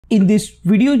In this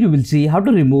video, you will see how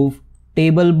to remove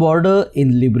table border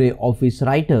in LibreOffice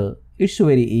Writer. It's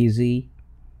very easy.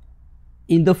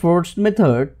 In the first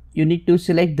method, you need to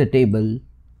select the table,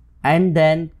 and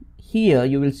then here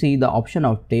you will see the option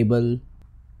of table.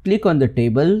 Click on the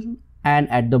table, and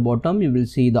at the bottom you will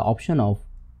see the option of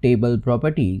table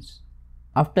properties.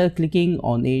 After clicking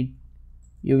on it,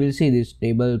 you will see this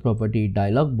table property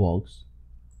dialog box.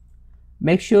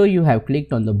 Make sure you have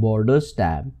clicked on the borders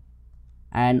tab,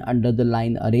 and under the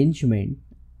line arrangement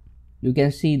you can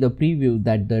see the preview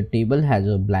that the table has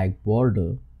a black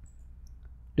border.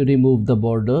 To remove the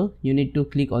border, you need to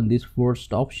click on this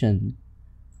first option,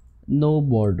 no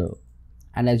border,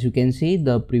 and as you can see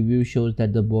the preview shows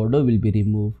that the border will be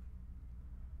removed.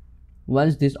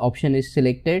 Once this option is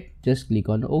selected, just click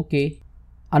on OK.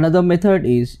 Another method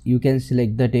is you can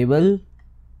select the table.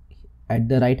 At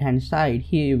the right hand side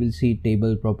here you will see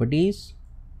table properties.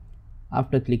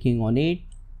 After clicking on it,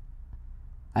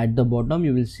 at the bottom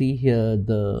you will see here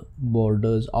the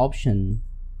borders option.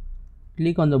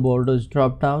 Click on the borders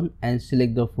drop down and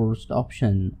select the first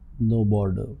option, no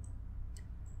border,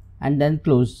 and then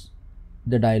close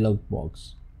the dialog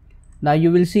box. Now you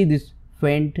will see this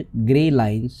faint gray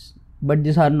lines, but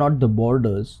these are not the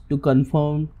borders. To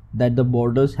confirm that the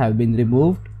borders have been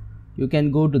removed, you can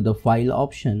go to the file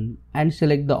option and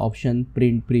select the option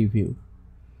print preview.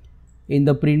 In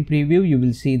the print preview, you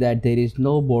will see that there is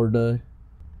no border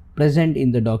present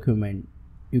in the document.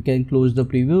 You can close the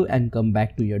preview and come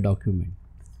back to your document.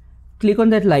 Click on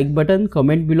that like button,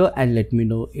 comment below and let me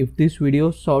know if this video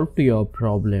solved your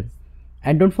problem.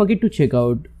 And don't forget to check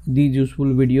out these useful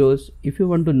videos if you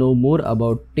want to know more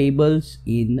about tables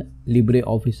in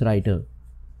LibreOffice Writer.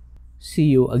 See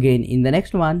you again in the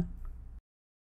next one.